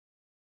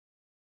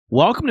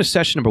Welcome to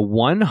session number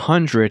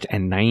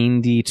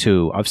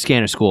 192 of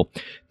Scanner School.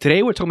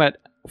 Today we're talking about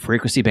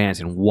frequency bands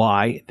and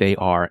why they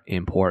are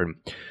important.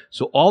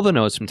 So all the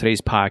notes from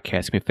today's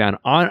podcast can be found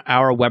on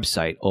our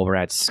website over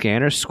at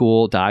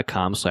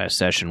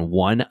scannerschool.com/session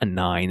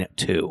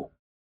 192.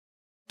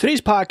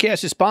 Today's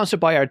podcast is sponsored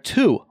by our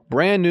two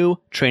brand new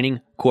training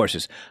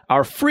courses.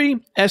 Our free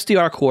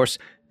SDR course,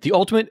 The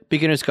Ultimate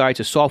Beginner's Guide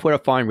to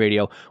Software-Defined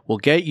Radio, will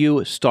get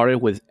you started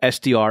with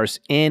SDRs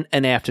in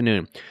an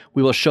afternoon.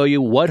 We will show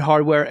you what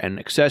hardware and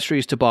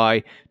accessories to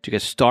buy to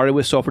get started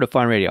with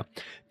software-defined radio.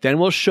 Then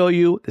we'll show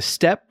you the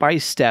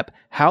step-by-step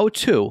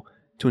how-to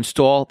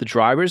install the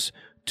drivers,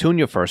 tune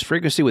your first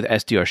frequency with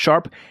SDR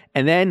Sharp,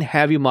 and then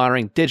have you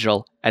monitoring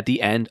digital at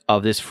the end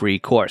of this free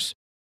course.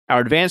 Our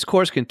advanced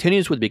course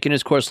continues with the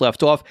beginner's course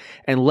left off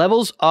and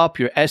levels up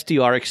your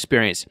SDR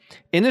experience.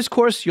 In this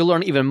course, you'll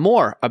learn even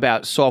more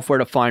about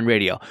software-defined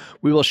radio.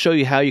 We will show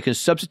you how you can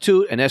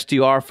substitute an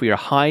SDR for your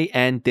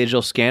high-end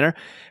digital scanner,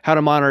 how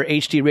to monitor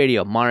HD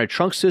radio, monitor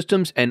trunk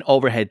systems and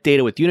overhead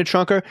data with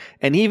Unitrunker,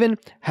 and even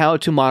how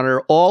to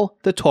monitor all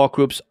the talk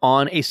groups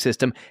on a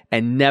system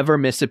and never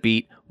miss a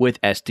beat with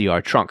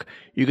SDR Trunk.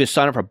 You can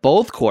sign up for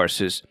both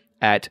courses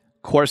at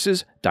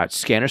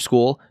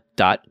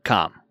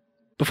courses.scannerschool.com.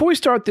 Before we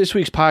start this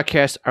week's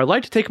podcast, I'd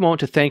like to take a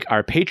moment to thank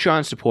our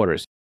Patreon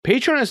supporters.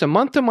 Patreon is a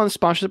month-to-month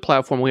sponsorship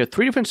platform. We have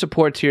 3 different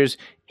support tiers,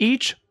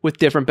 each with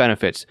different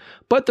benefits.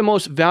 But the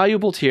most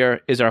valuable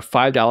tier is our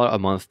 $5 a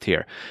month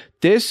tier.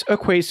 This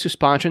equates to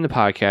sponsoring the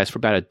podcast for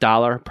about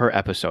 $1 per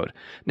episode.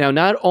 Now,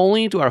 not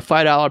only do our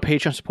 $5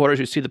 Patreon supporters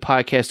receive the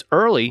podcast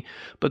early,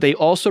 but they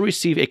also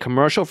receive a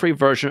commercial-free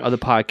version of the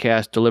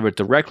podcast delivered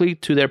directly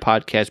to their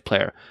podcast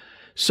player.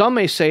 Some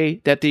may say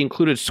that the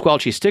included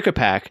Squelchy sticker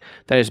pack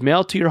that is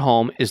mailed to your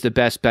home is the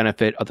best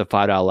benefit of the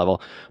 $5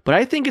 level, but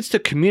I think it's the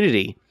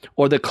community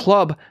or the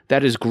club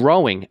that is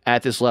growing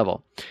at this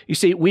level. You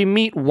see, we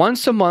meet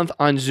once a month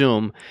on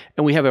Zoom,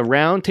 and we have a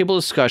roundtable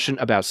discussion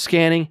about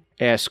scanning,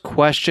 ask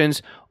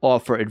questions,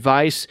 offer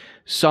advice.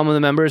 Some of the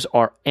members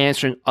are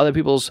answering other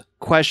people's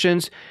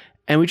questions,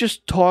 and we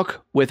just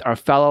talk with our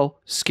fellow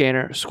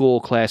Scanner School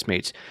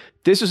classmates.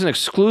 This is an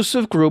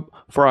exclusive group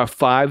for our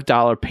 $5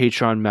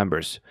 Patreon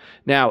members.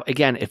 Now,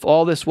 again, if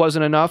all this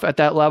wasn't enough at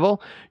that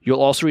level, you'll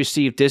also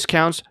receive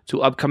discounts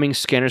to upcoming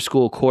Scanner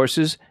School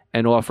courses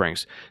and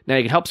offerings. Now,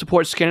 you can help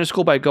support Scanner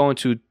School by going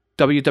to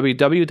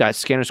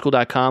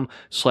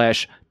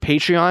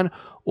www.scannerschool.com/Patreon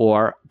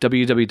or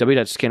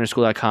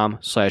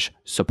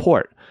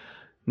www.scannerschool.com/support.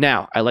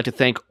 Now, I'd like to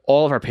thank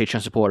all of our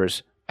Patreon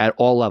supporters at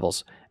all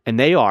levels, and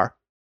they are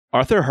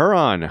Arthur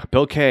Huron,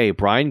 Bill K.,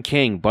 Brian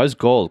King, Buzz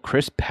Gold,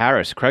 Chris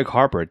Paris, Craig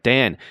Harper,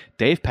 Dan,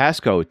 Dave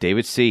Pasco,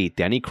 David C.,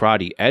 Danny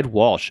Crotty, Ed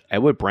Walsh,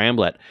 Edward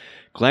Bramblett,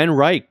 Glenn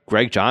Wright,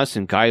 Greg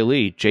Johnson, Guy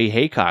Lee, Jay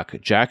Haycock,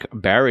 Jack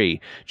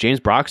Barry, James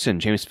Broxton,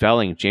 James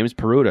Felling, James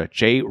Peruta,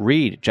 Jay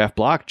Reed, Jeff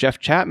Block, Jeff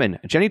Chapman,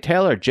 Jenny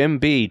Taylor, Jim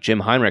B.,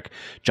 Jim Heinrich,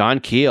 John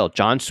Keel,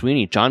 John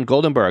Sweeney, John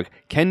Goldenberg,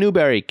 Ken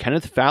Newberry,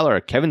 Kenneth Fowler,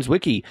 Kevin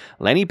Zwicky,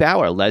 Lenny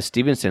Bauer, Les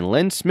Stevenson,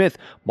 Lynn Smith,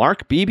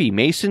 Mark Beebe,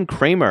 Mason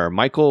Kramer,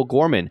 Michael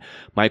Gorman,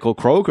 Michael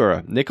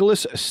Kroger,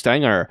 Nicholas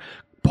Stenger,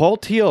 Paul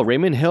Teal,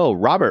 Raymond Hill,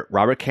 Robert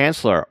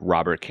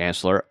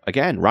Kanzler,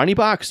 again, Ronnie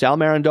Bach, Sal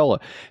Marandola,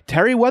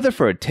 Terry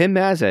Weatherford, Tim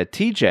Mazza,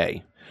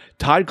 TJ,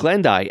 Todd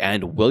Glendy,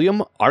 and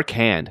William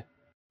Arcand.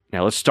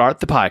 Now let's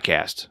start the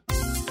podcast.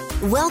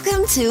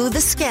 Welcome to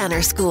The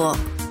Scanner School,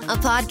 a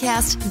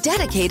podcast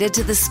dedicated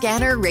to the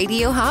scanner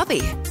radio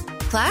hobby.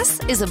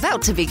 Class is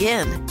about to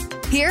begin.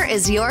 Here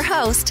is your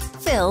host,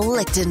 Phil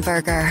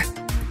Lichtenberger.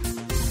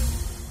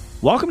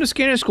 Welcome to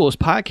Scanner School. This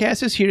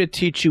podcast is here to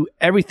teach you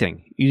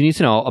everything you need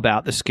to know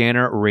about the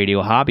scanner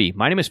radio hobby.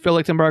 My name is Phil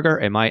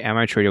Lichtenberger, and my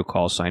amateur radio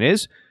call sign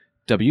is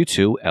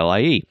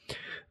W2LIE.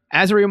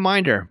 As a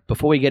reminder,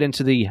 before we get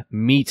into the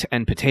meat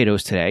and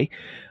potatoes today,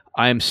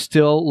 I'm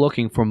still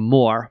looking for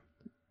more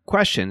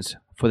questions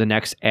for the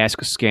next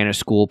Ask Scanner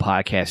School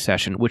podcast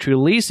session, which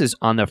releases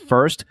on the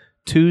first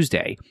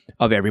Tuesday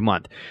of every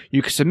month.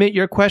 You can submit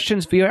your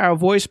questions via our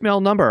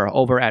voicemail number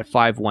over at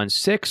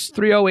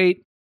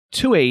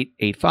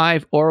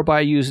 516-308-2885 or by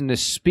using the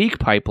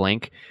SpeakPipe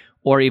link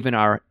or even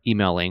our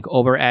email link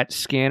over at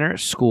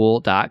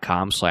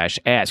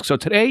scannerschool.com/ask. So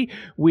today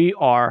we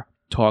are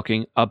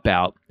talking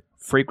about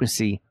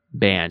frequency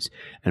bands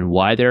and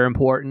why they're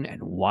important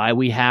and why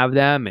we have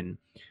them and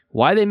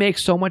why they make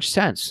so much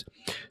sense.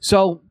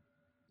 So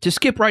to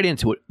skip right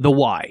into it, the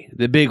why,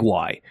 the big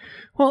why.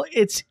 Well,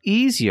 it's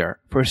easier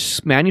for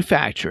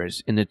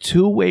manufacturers in the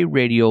two-way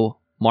radio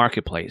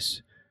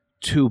marketplace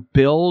to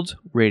build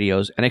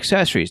radios and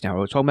accessories. Now,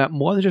 we're talking about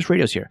more than just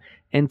radios here.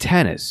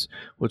 Antennas.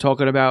 We're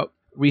talking about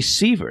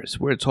receivers.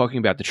 We're talking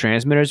about the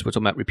transmitters. We're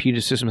talking about repeater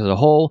systems as a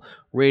whole.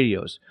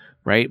 Radios,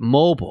 right?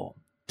 Mobile,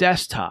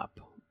 desktop,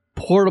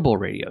 portable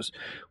radios.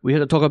 We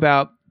have to talk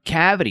about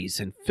cavities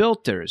and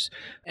filters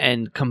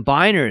and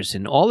combiners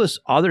and all this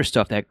other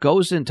stuff that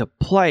goes into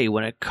play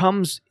when it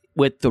comes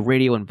with the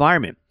radio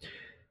environment.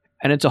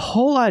 And it's a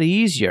whole lot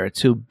easier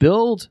to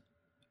build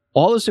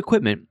all this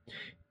equipment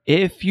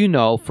if you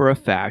know for a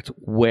fact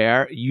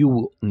where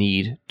you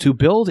need to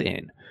build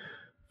in.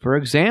 For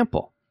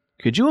example,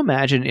 could you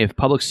imagine if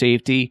public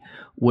safety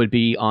would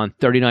be on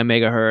 39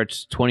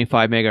 megahertz,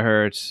 25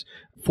 megahertz,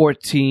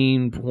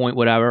 14 point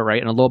whatever,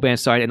 right, on a low band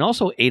side, and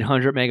also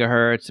 800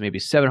 megahertz, maybe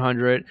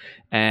 700,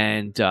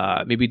 and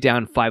maybe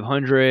down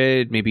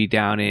 500, maybe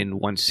down in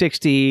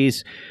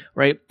 160s,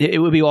 right?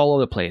 It would be all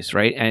over the place,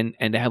 right? And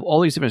to have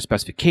all these different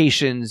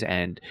specifications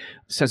and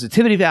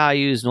sensitivity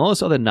values and all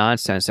this other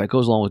nonsense that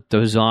goes along with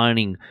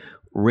designing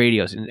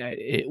radios, and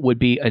it would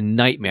be a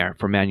nightmare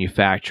for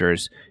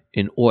manufacturers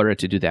in order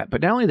to do that.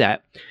 But not only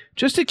that,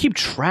 just to keep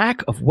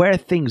track of where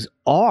things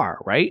are,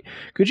 right?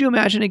 Could you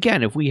imagine,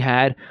 again, if we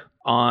had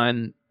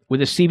where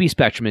the CB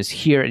spectrum is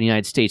here in the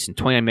United States in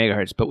 29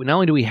 megahertz, but not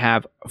only do we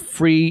have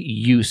free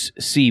use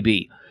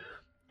CB,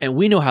 and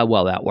we know how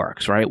well that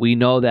works, right? We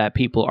know that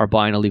people are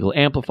buying illegal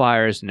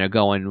amplifiers and they're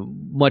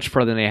going much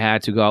further than they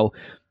had to go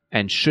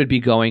and should be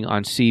going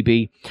on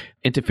CB,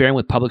 interfering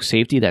with public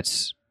safety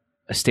that's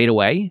a state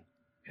away.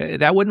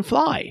 That wouldn't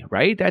fly,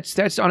 right?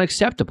 That's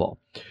unacceptable.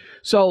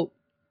 So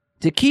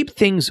to keep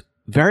things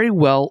very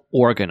well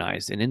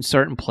organized and in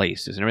certain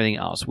places and everything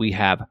else, we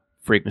have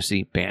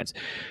frequency bands.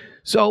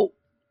 So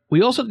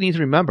we also need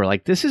to remember,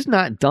 like, this is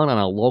not done on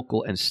a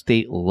local and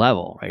state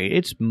level, right?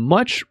 It's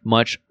much,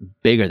 much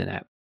bigger than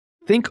that.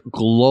 Think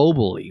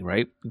globally,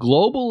 right?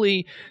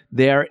 Globally,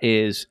 there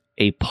is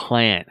a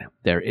plan.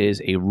 There is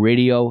a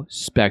radio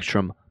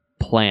spectrum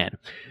plan.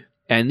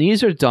 And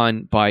these are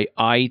done by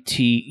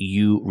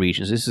ITU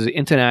regions. This is the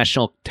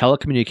International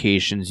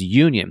Telecommunications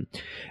Union.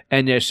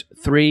 And there's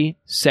 3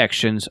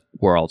 sections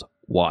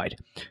worldwide.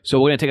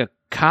 So we're going to take a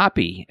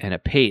copy and a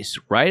paste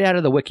right out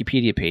of the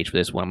Wikipedia page for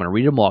this one. I'm going to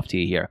read them off to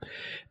you here.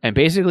 And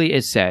basically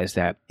it says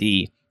that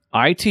the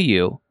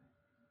ITU,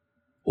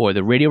 or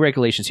the radio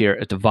regulations here,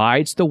 it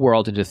divides the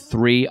world into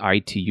 3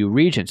 ITU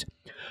regions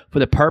for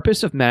the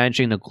purpose of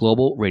managing the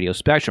global radio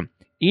spectrum.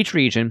 Each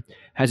region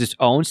has its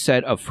own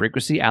set of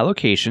frequency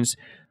allocations,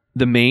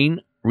 the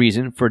main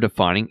reason for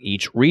defining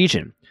each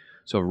region.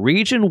 So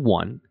Region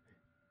 1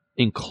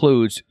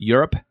 includes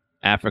Europe,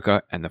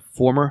 Africa, and the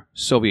former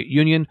Soviet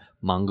Union,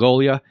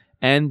 Mongolia,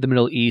 and the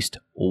Middle East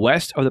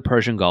west of the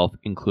Persian Gulf,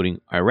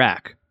 including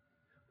Iraq.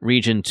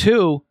 Region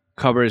 2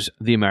 covers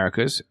the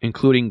Americas,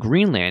 including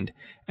Greenland,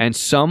 and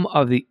some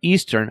of the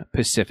eastern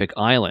Pacific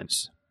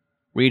Islands.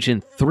 Region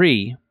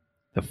 3,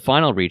 the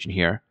final region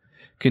here,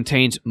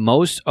 contains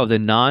most of the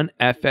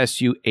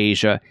non-FSU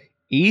Asia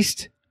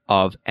east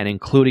of and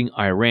including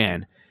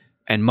Iran,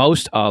 and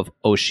most of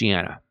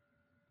Oceania.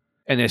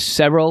 And there's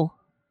several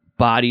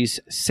bodies,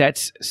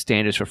 sets,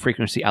 standards for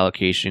frequency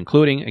allocation,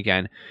 including,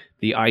 again,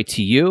 the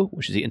ITU,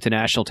 which is the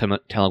International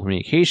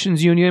Telecommunications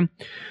Union.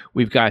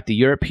 We've got the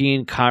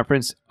European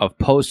Conference of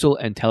Postal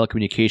and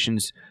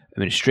Telecommunications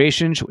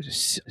Administrations, which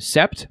is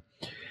CEPT.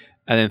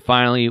 And then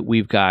finally,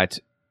 we've got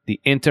the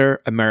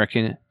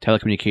Inter-American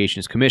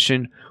Telecommunications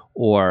Commission,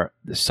 or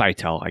the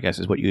CITEL, I guess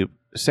is what you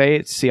say.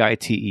 It's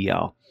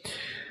CITEL.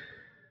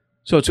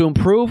 So to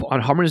improve on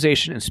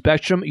harmonization and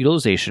spectrum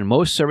utilization,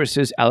 most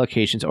services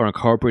allocations are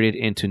incorporated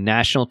into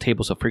national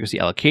tables of frequency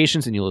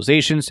allocations and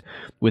utilizations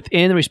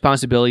within the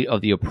responsibility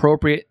of the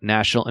appropriate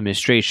national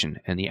administration.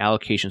 And the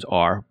allocations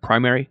are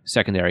primary,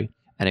 secondary,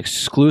 and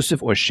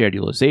exclusive or shared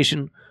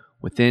utilization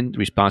within the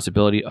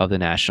responsibility of the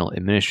national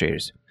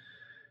administrators.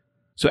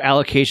 So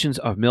allocations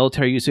of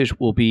military usage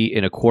will be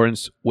in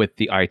accordance with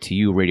the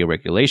ITU radio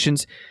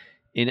regulations.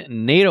 In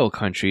NATO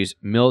countries,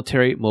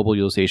 military mobile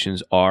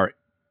utilizations are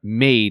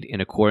made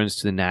in accordance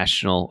to the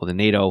national or the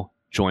NATO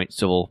Joint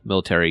Civil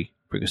Military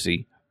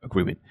Frequency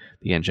Agreement,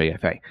 the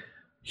NJFA.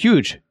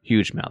 Huge,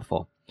 huge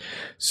mouthful.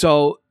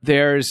 So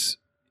there's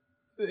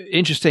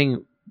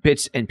interesting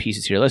bits and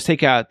pieces here. Let's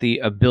take out the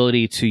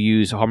ability to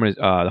use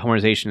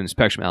harmonization and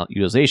spectrum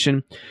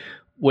utilization,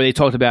 where they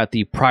talked about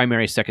the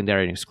primary,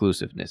 secondary, and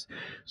exclusiveness.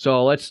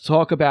 So let's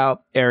talk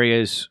about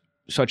areas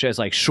such as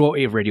like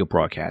shortwave radio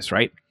broadcasts,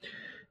 right?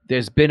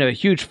 There's been a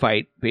huge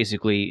fight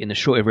basically in the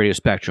shortwave radio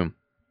spectrum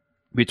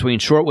between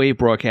shortwave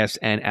broadcasts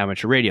and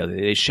amateur radio.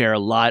 They share a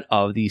lot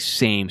of the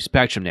same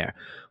spectrum there.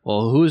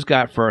 Well, who's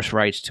got first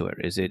rights to it?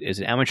 Is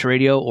it amateur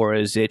radio or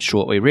is it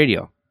shortwave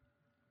radio?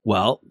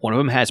 Well, one of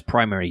them has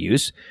primary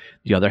use.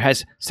 The other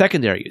has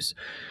secondary use,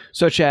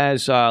 such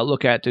as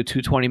look at the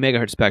 220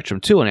 megahertz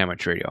spectrum too on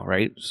amateur radio,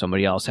 right?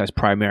 Somebody else has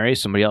primary,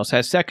 somebody else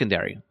has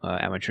secondary.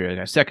 Amateur radio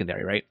has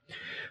secondary, right?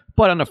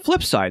 But on the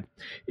flip side,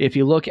 if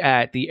you look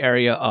at the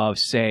area of,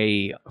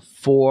 say,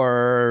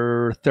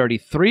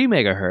 433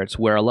 megahertz,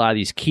 where a lot of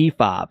these key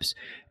fobs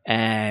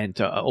and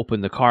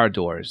open the car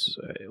doors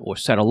or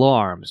set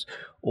alarms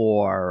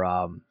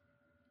or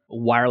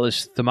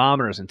wireless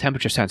thermometers and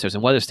temperature sensors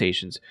and weather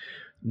stations,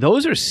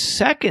 those are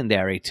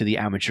secondary to the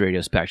amateur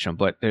radio spectrum,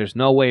 but there's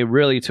no way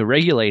really to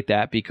regulate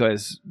that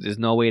because there's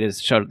no way to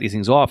shut these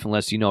things off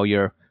unless you know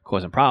you're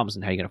causing problems,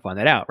 and how are you going to find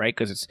that out, right?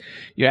 Because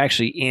you're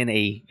actually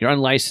you're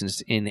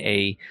unlicensed in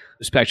a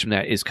spectrum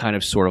that is kind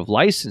of sort of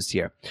licensed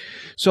here.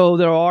 So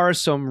there are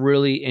some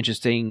really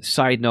interesting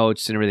side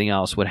notes and everything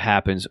else what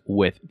happens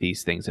with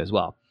these things as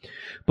well.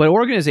 But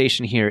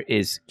organization here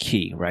is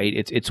key, right?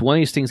 It's one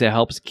of these things that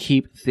helps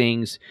keep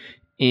things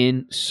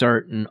in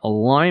certain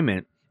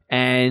alignment.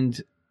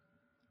 And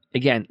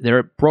again,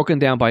 they're broken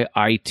down by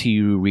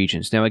ITU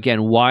regions. Now,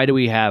 again, why do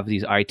we have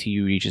these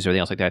ITU regions or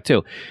everything else like that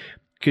too?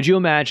 Could you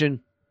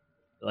imagine,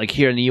 like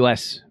here in the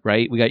U.S.,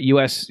 right? We got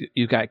U.S.,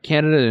 you've got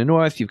Canada to the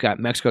north, you've got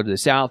Mexico to the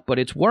south, but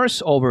it's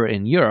worse over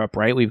in Europe,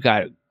 right? We've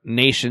got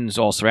nations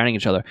all surrounding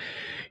each other.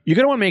 You're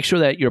going to want to make sure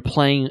that you're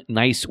playing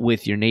nice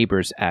with your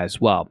neighbors as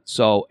well.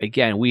 So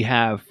again, we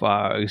have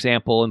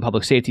example in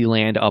public safety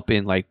land up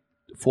in like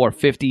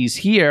 450s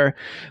here.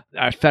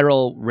 Our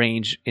federal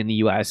range in the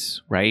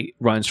U.S., right,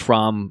 runs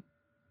from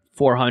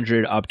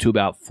 400 up to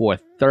about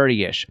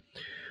 430-ish.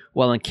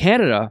 Well, in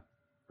Canada,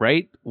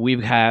 right,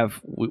 we've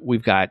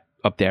got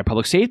up there,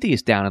 public safety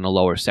is down in the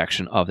lower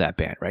section of that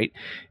band, right?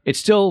 It's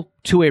still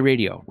two-way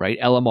radio, right?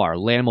 LMR,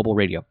 land mobile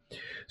radio.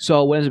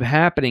 So what ends up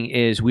happening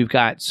is we've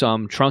got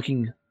some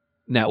trunking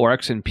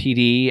networks and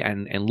PD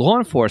and law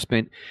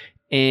enforcement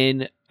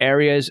in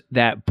areas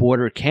that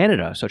border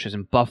Canada, such as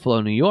in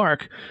Buffalo, New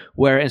York,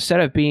 where instead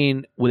of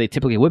being where they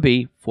typically would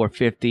be,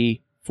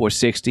 450,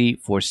 460,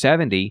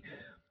 470,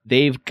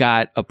 they've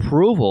got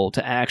approval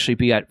to actually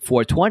be at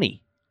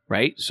 420,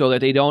 right? So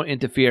that they don't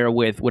interfere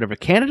with whatever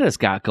Canada's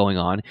got going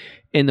on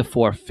in the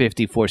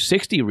 450,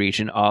 460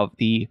 region of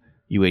the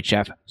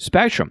UHF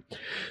spectrum.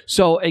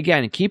 So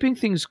again, keeping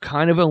things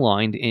kind of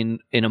aligned in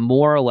a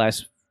more or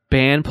less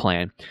band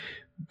plan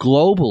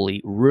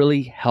globally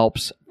really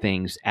helps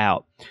things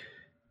out.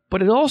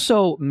 But it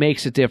also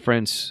makes a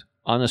difference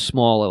on a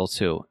small level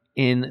too,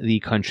 in the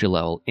country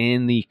level,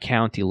 in the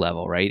county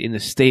level, right, in the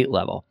state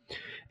level.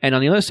 And on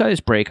the other side of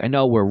this break, I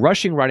know we're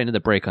rushing right into the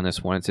break on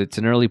this one. It's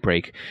an early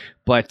break,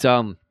 but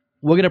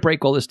we're going to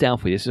break all this down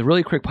for you. This is a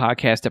really quick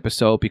podcast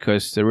episode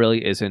because there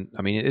really isn't.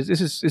 I mean, this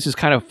is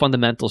kind of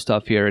fundamental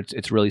stuff here.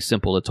 It's really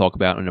simple to talk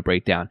about in a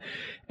breakdown.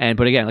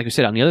 But again, like I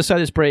said, on the other side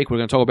of this break, we're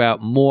going to talk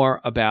about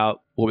more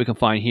about what we can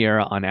find here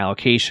on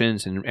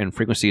allocations and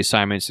frequency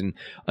assignments and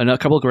a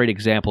couple of great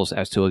examples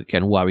as to,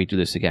 again, why we do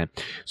this again.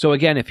 So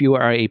again, if you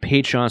are a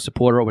Patreon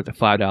supporter over at the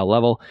 $5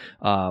 level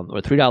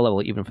or $3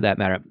 level, even for that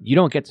matter, you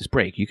don't get this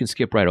break. You can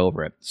skip right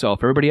over it. So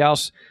for everybody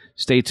else,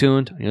 stay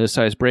tuned. On the other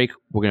side of this break,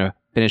 we're going to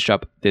finish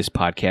up this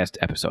podcast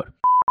episode.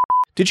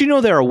 Did you know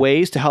there are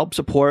ways to help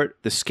support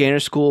the Scanner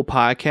School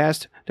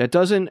podcast that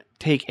doesn't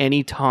take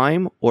any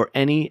time or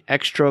any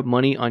extra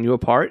money on your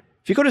part?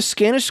 If you go to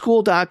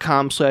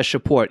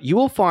scannerschool.com/support, you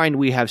will find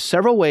we have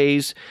several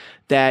ways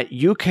that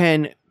you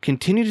can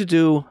continue to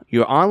do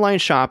your online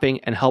shopping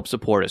and help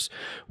support us.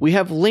 We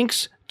have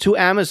links to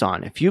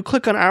Amazon. If you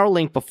click on our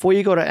link before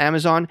you go to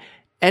Amazon,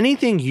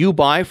 anything you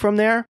buy from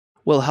there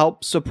will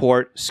help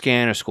support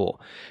Scanner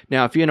School.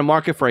 Now, if you're in the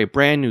market for a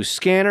brand new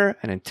scanner,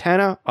 an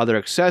antenna, other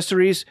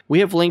accessories, we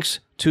have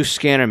links to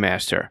Scanner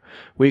Master,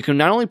 where you can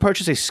not only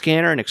purchase a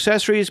scanner and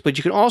accessories, but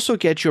you can also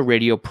get your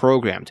radio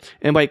programmed.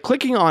 And by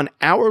clicking on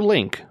our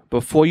link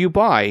before you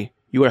buy,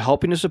 you are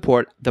helping to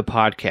support the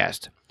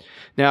podcast.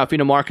 Now, if you're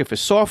in the market for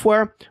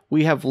software,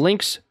 we have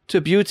links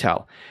to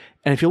Butel.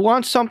 And if you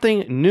want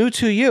something new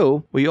to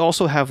you, we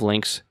also have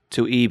links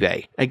to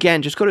eBay.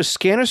 Again, just go to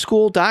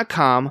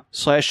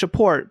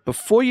scannerschool.com/support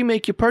before you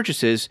make your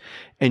purchases,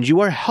 and you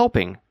are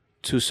helping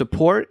to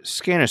support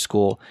Scanner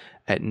School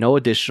at no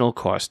additional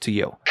cost to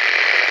you.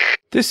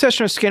 This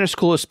session of Scanner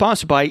School is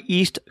sponsored by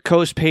East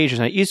Coast Pagers.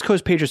 Now, East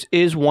Coast Pagers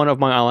is one of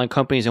my online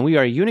companies, and we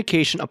are a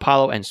Unication,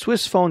 Apollo, and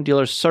Swiss phone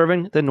dealers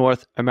serving the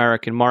North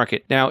American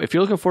market. Now, if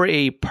you're looking for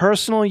a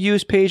personal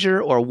use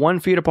pager or one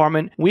for your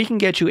department, we can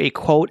get you a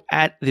quote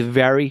at the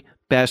very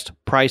best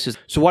prices.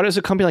 So why does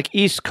a company like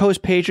East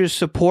Coast Pagers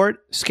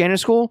support Scanner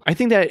School? I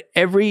think that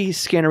every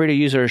scanner radio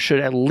user should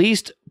at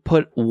least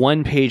put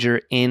one pager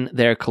in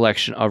their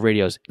collection of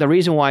radios. The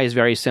reason why is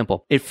very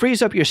simple. It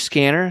frees up your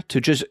scanner to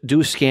just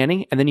do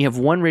scanning, and then you have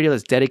one radio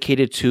that's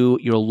dedicated to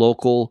your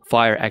local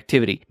fire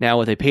activity. Now,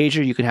 with a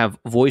pager, you can have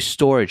voice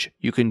storage.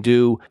 You can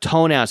do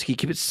tone outs. You can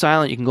keep it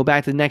silent. You can go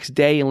back the next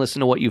day and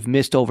listen to what you've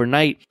missed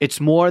overnight. It's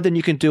more than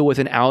you can do with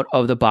an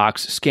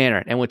out-of-the-box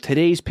scanner. And with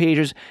today's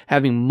pagers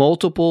having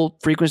multiple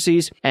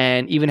frequencies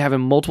and even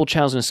having multiple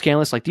channels in a scan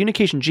list, like the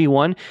Unication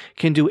G1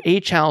 can do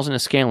 8 channels in a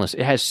scan list.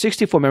 It has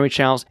 64 memory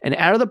channels, and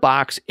out of the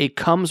box, it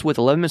comes with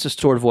 11 minutes of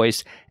stored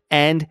voice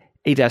and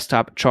a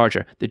desktop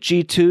charger. The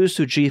G2s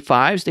to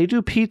G5s, they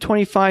do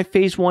P25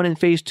 Phase 1 and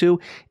Phase 2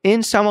 in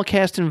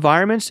simulcast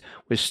environments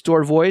with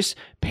stored voice,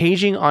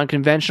 paging on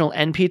conventional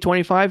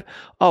NP25.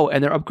 Oh,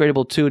 and they're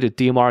upgradable too to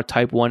DMR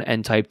Type 1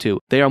 and Type 2.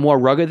 They are more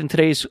rugged than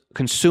today's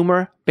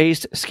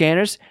consumer-based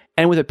scanners.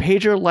 And with a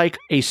pager like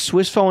a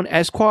Swiss Phone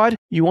S-Quad,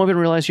 you won't even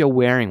realize you're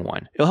wearing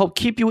one. It'll help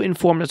keep you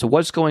informed as to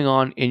what's going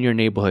on in your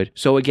neighborhood.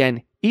 So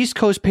again,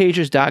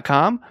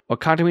 eastcoastpagers.com or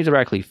contact me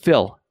directly,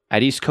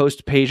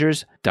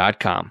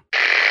 phil@eastcoastpagers.com.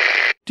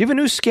 Do you have a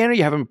new scanner?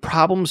 You're having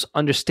problems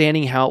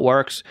understanding how it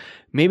works?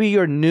 Maybe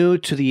you're new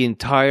to the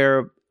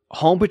entire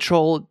Home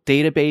Patrol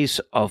database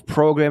of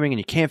programming and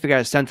you can't figure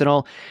out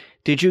Sentinel.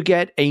 Did you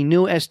get a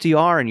new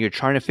SDR and you're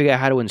trying to figure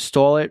out how to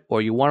install it?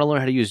 Or you want to learn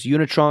how to use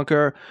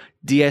Unitrunker,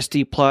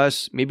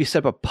 DSD+, maybe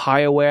set up a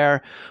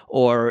PiAware,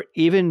 or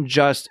even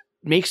just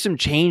make some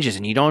changes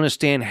and you don't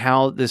understand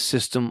how the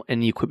system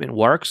and the equipment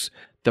works,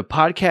 the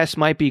podcast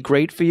might be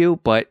great for you,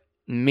 but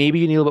maybe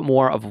you need a little bit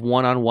more of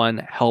one-on-one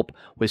help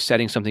with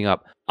setting something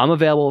up. I'm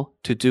available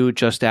to do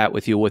just that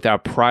with you with our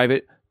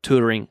private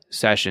tutoring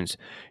sessions.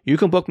 You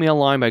can book me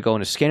online by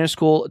going to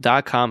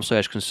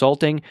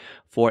scannerschool.com/consulting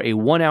for a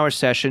 1-hour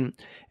session.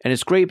 And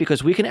it's great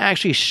because we can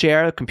actually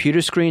share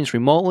computer screens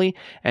remotely,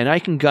 and I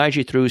can guide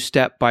you through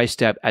step by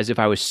step as if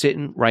I was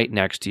sitting right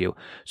next to you.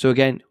 So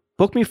again,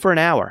 book me for an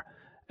hour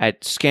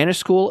at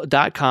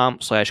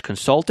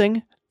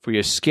scannerschool.com/consulting for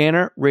your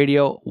Scanner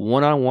Radio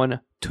one-on-one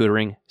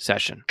tutoring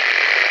session.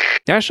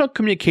 National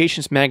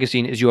Communications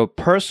Magazine is your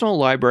personal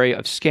library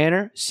of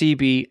scanner,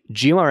 CB,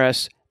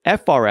 GMRS,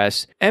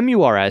 FRS,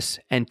 MURS,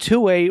 and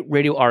two-way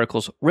radio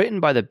articles written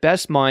by the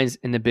best minds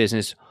in the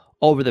business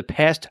over the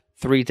past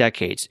 3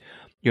 decades.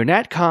 Your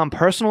NatCom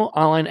personal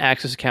online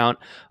access account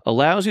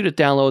allows you to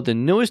download the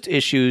newest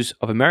issues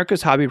of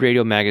America's Hobby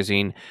Radio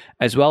magazine,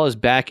 as well as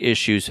back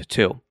issues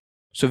too.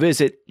 So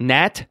visit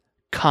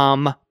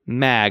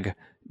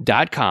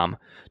natcommag.com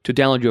to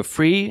download your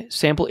free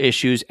sample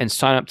issues and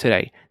sign up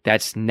today.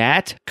 That's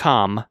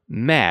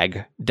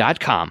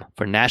natcommag.com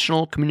for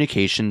National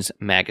Communications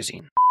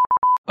Magazine.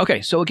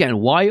 Okay, so again,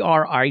 why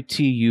are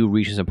ITU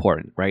regions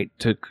important, right?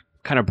 To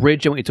kind of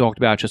bridge on what we talked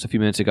about just a few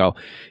minutes ago,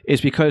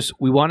 is because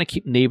we want to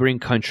keep neighboring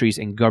countries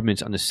and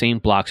governments on the same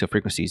blocks of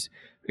frequencies.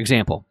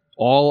 Example,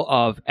 all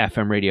of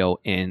FM radio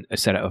in a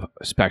set of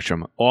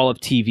spectrum, all of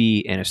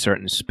TV in a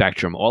certain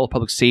spectrum, all of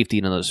public safety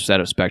in another set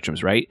of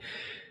spectrums, right?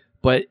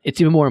 But it's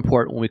even more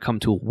important when we come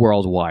to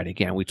worldwide.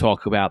 Again, we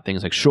talk about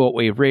things like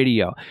shortwave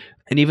radio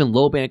and even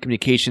low-band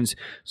communications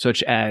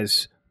such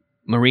as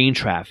marine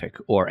traffic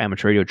or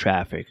amateur radio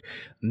traffic,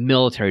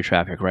 military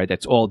traffic, right?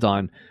 That's all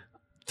done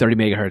 30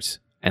 megahertz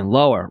and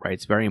lower, right?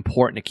 It's very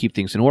important to keep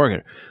things in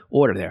order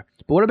there.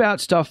 But what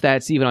about stuff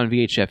that's even on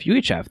VHF,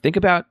 UHF? Think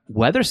about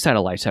weather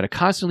satellites that are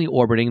constantly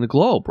orbiting the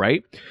globe,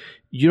 right?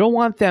 You don't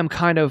want them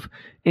kind of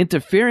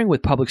interfering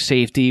with public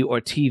safety or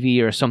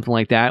TV or something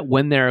like that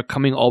when they're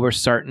coming over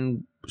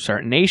certain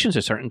nations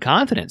or certain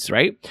continents,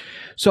 right?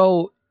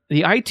 So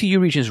the ITU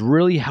regions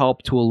really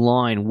help to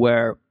align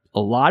where a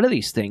lot of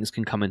these things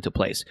can come into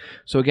place.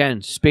 So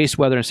again, space,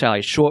 weather, and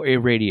satellite,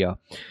 shortwave radio.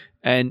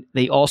 And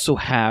they also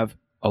have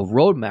a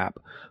roadmap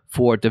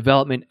for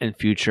development and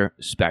future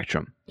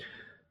spectrum.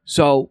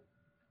 So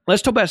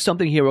let's talk about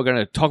something here we're going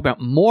to talk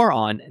about more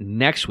on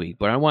next week,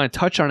 but I want to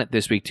touch on it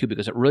this week too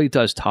because it really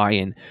does tie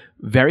in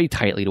very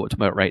tightly to what we're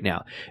talking about right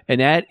now, and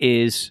that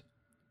is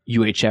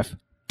UHF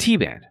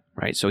T-band,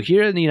 right? So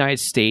here in the United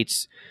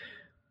States,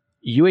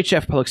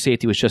 UHF public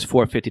safety was just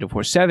 450 to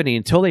 470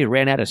 until they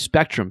ran out of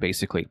spectrum,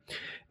 basically.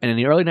 And in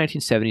the early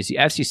 1970s, the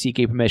FCC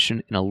gave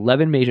permission in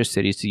 11 major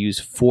cities to use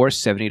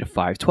 470 to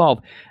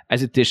 512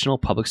 as additional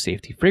public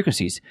safety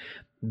frequencies.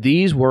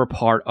 These were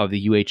part of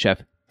the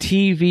UHF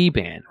TV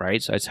band,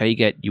 right? So that's how you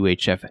get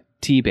UHF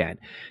T-band.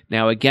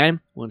 Now,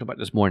 again, we'll talk about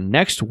this more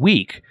next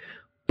week,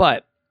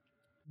 but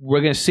we're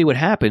going to see what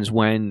happens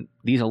when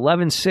these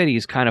 11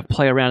 cities kind of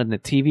play around in the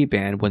TV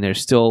band when there's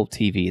still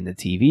TV in the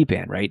TV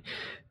band, right?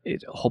 A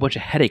whole bunch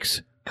of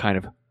headaches kind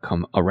of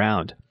come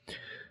around.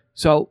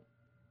 So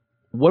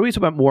what are we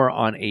talking about more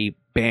on a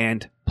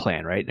band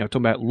plan, right? Now we're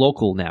talking about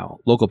local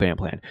band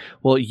plan.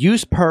 Well,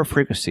 use per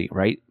frequency,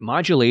 right?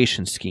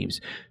 Modulation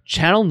schemes,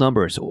 channel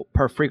numbers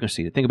per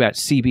frequency. Think about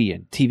CB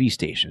and TV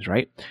stations,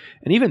 right?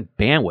 And even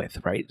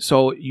bandwidth, right?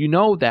 So you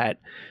know that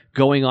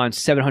going on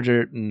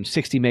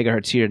 760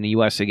 megahertz here in the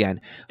US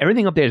again,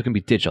 everything up there is going to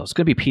be digital. It's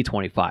going to be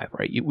P25,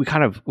 right? We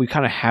kind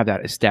of have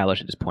that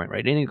established at this point,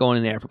 right? Anything going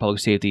in there for public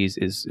safety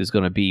is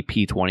going to be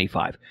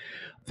P25.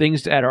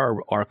 Things that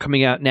are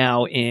coming out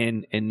now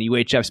in the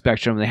UHF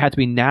spectrum, they have to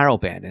be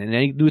narrowband, and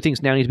any new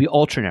things now need to be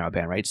ultra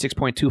narrowband, right?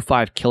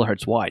 6.25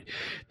 kilohertz wide.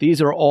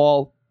 These are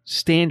all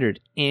standard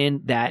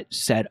in that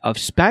set of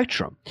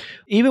spectrum.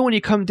 Even when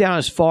you come down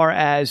as far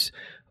as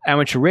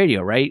amateur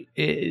radio, right?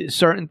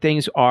 Certain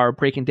things are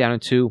breaking down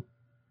into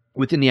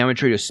within the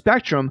amateur radio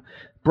spectrum,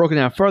 broken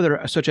down further,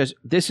 such as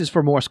this is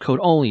for Morse code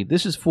only,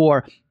 this is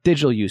for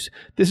digital use,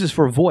 this is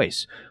for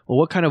voice. Well,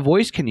 what kind of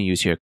voice can you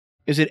use here?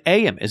 Is it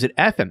AM? Is it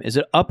FM? Is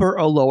it upper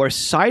or lower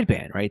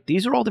sideband, right?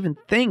 These are all different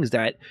things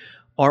that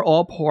are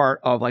all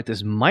part of like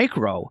this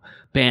micro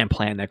band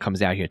plan that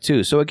comes out here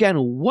too. So again,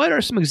 what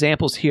are some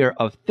examples here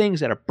of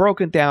things that are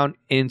broken down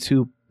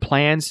into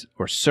plans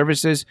or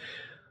services?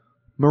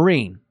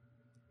 Marine,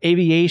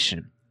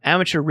 aviation,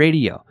 amateur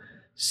radio,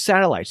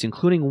 satellites,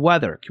 including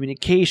weather,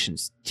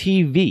 communications,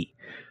 TV,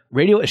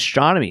 radio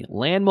astronomy,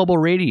 land mobile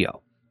radio,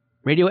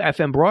 radio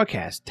FM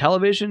broadcast,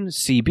 television,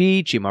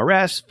 CB,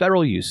 GMRS,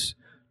 federal use,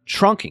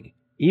 trunking,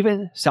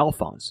 even cell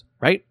phones,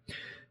 right?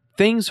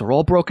 Things are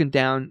all broken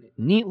down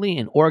neatly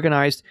and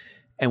organized.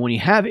 And when you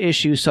have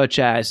issues such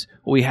as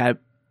what we had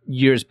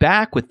years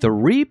back with the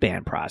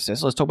reband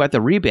process, let's talk about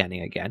the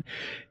rebanding again.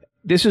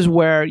 This is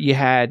where you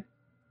had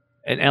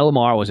an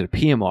LMR, was it a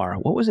PMR?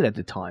 What was it at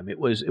the time? It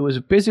was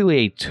basically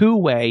a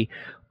two-way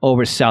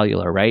over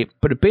cellular, right?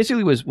 But it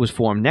basically was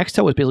formed.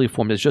 Nextel was basically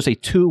formed as just a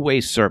two-way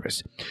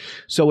service.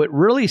 So it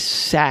really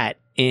sat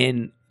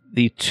in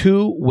the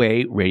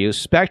two-way radio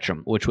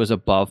spectrum, which was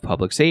above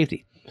public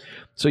safety.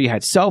 So you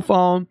had cell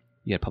phone,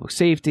 you had public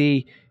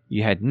safety,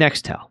 you had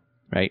Nextel,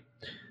 right?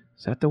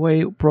 Is that the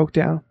way it broke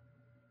down?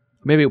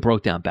 Maybe it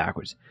broke down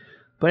backwards.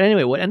 But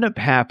anyway, what ended up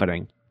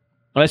happening,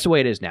 well, that's the way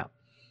it is now.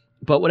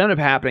 But what ended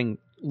up happening,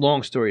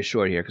 long story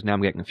short here, because now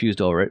I'm getting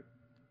confused over it,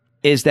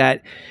 is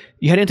that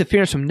you had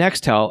interference from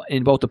Nextel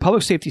in both the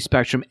public safety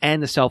spectrum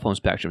and the cell phone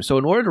spectrum. So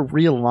in order to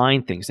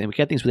realign things and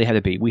get things where they had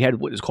to be, we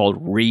had what is called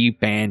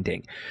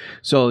rebanding.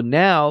 So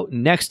now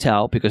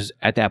Nextel, because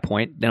at that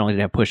point, not only did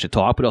they have push to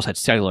talk, but also had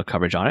cellular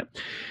coverage on it,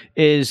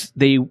 is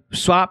they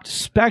swapped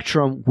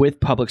spectrum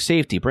with public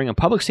safety, bringing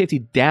public safety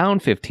down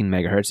 15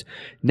 megahertz,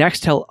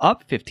 Nextel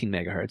up 15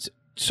 megahertz,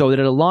 so that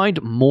it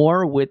aligned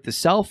more with the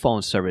cell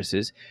phone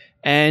services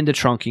and the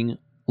trunking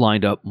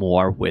lined up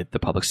more with the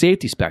public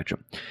safety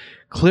spectrum,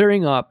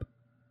 clearing up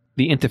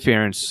the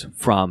interference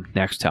from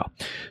Nextel.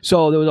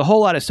 So there was a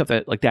whole lot of stuff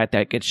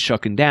that gets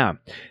shooken down.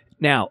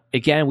 Now,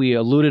 again, we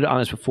alluded on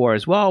this before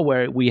as well,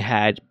 where we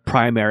had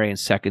primary and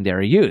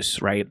secondary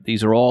use, right?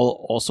 These are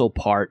all also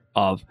part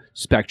of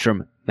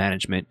spectrum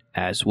management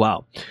as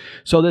well.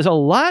 So there's a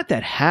lot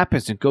that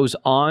happens and goes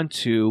on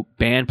to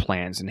band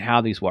plans and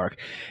how these work.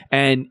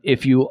 And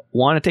if you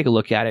want to take a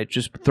look at it,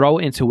 just throw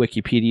into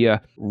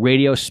Wikipedia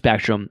radio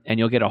spectrum and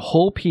you'll get a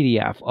whole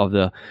PDF of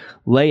the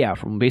layout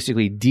from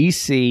basically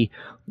DC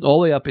all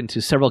the way up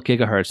into several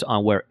gigahertz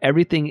on where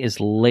everything is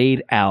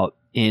laid out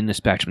in the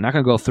spectrum. I'm not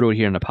going to go through it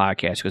here in the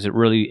podcast because it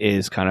really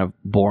is kind of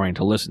boring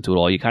to listen to it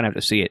all. You kind of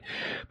have to see it.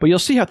 But you'll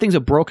see how things are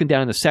broken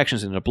down into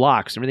sections and the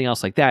blocks and everything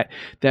else like that,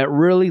 that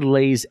really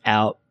lays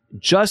out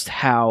just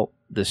how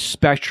the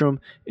spectrum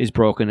is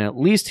broken, at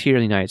least here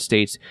in the United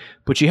States.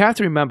 But you have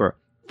to remember,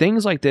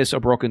 things like this are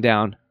broken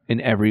down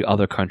in every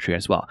other country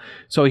as well.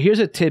 So here's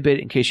a tidbit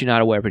in case you're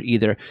not aware of it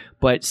either.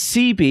 But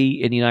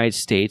CB in the United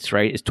States,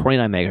 right, is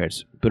 29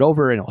 megahertz. But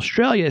over in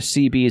Australia,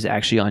 CB is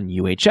actually on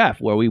UHF,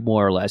 where we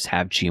more or less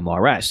have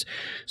GMRS.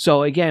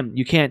 So again,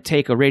 you can't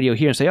take a radio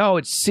here and say, oh,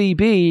 it's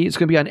CB, it's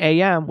going to be on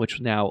AM, which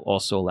now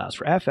also allows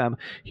for FM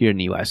here in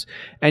the US,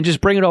 and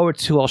just bring it over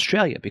to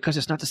Australia because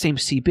it's not the same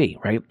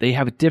CB, right? They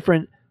have a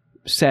different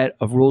set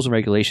of rules and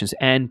regulations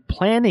and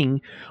planning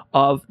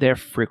of their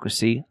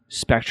frequency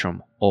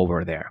spectrum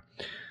over there.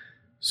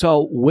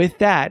 So with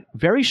that,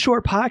 very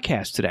short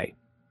podcast today,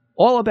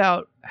 all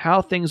about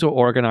how things are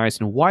organized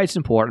and why it's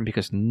important,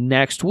 because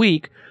next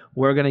week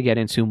we're going to get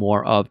into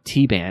more of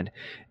T-band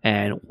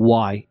and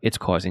why it's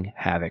causing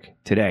havoc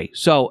today.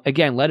 So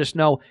again, let us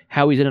know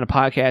how we did in a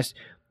podcast.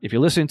 If you're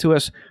listening to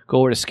us, go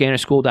over to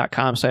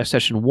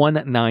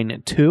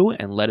scannerschool.com/session192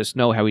 and let us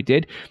know how we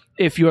did.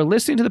 If you're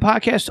listening to the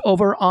podcast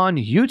over on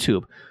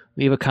YouTube,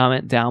 leave a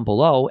comment down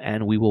below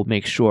and we will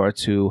make sure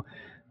to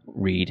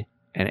read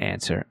and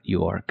answer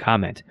your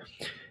comment.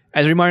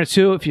 As a reminder,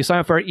 too, if you sign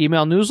up for our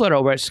email newsletter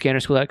over at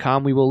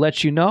scannerschool.com, we will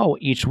let you know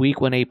each week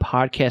when a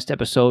podcast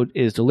episode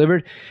is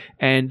delivered.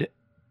 And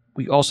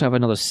we also have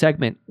another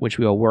segment, which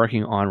we are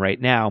working on right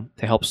now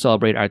to help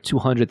celebrate our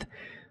 200th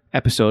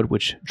episode,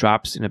 which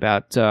drops in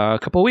about a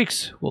couple of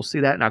weeks. We'll see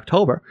that in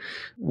October.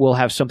 We'll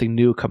have something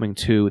new coming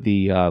to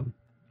the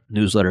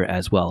newsletter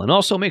as well. And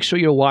also make sure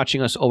you're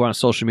watching us over on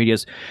social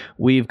medias.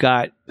 We've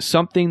got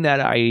something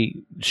that I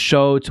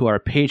showed to our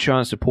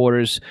Patreon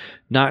supporters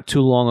not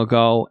too long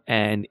ago,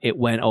 and it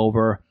went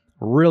over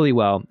really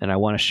well, and I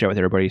want to share with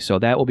everybody. So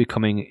that will be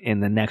coming in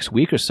the next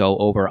week or so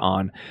over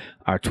on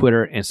our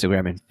Twitter,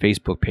 Instagram, and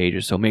Facebook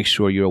pages. So make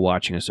sure you're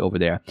watching us over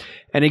there.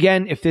 And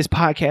again, if this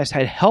podcast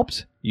had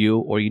helped you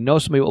or you know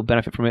somebody will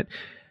benefit from it,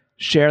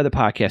 share the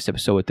podcast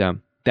episode with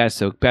them. That's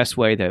the best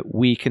way that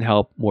we can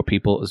help more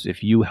people, is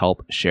if you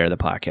help share the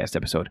podcast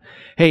episode.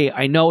 Hey,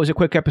 I know it was a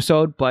quick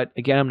episode, but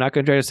again, I'm not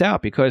going to drag this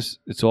out because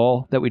it's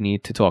all that we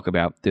need to talk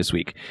about this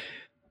week.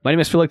 My name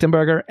is Phil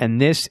Lichtenberger,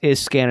 and this is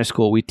Scanner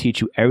School. We teach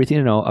you everything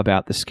to know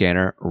about the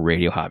scanner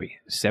radio hobby.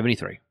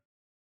 73.